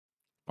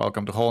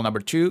Welcome to hole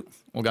number 2.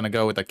 We're gonna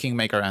go with the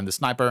Kingmaker and the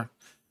Sniper.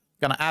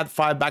 Gonna add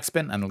 5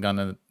 backspin and we're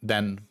gonna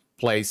then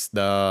place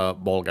the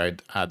ball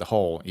guide at the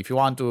hole. If you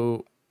want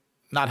to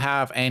not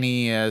have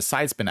any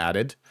side spin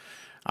added,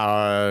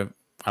 I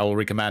will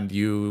recommend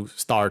you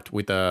start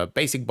with a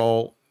basic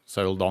ball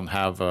so you don't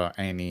have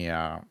any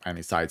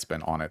side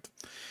spin on it.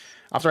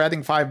 After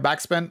adding 5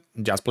 backspin,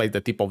 just place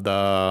the tip of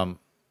the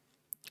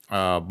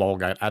ball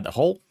guide at the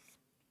hole.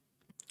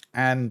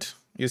 And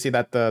you see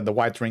that the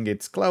white ring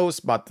is close,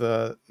 but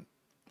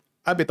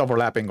a bit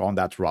overlapping on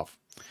that rough.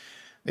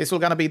 This will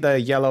gonna be the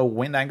yellow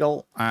wind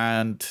angle,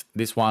 and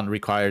this one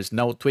requires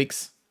no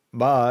tweaks,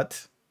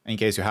 but in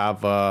case you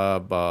have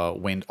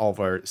wind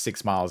over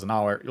 6 miles an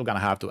hour, you're gonna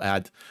have to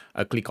add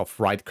a click of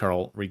right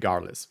curl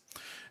regardless.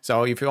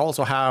 So if you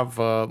also have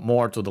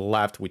more to the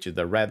left, which is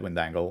the red wind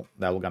angle,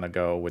 that we're gonna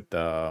go with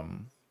the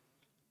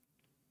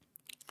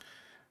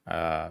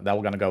that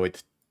we're gonna go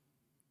with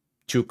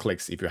 2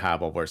 clicks if you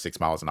have over 6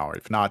 miles an hour.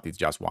 If not, it's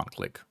just 1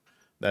 click.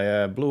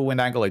 The blue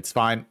wind angle, it's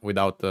fine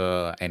without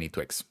any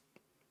tweaks.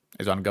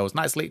 This one goes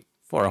nicely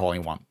for a hole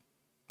in one.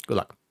 Good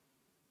luck.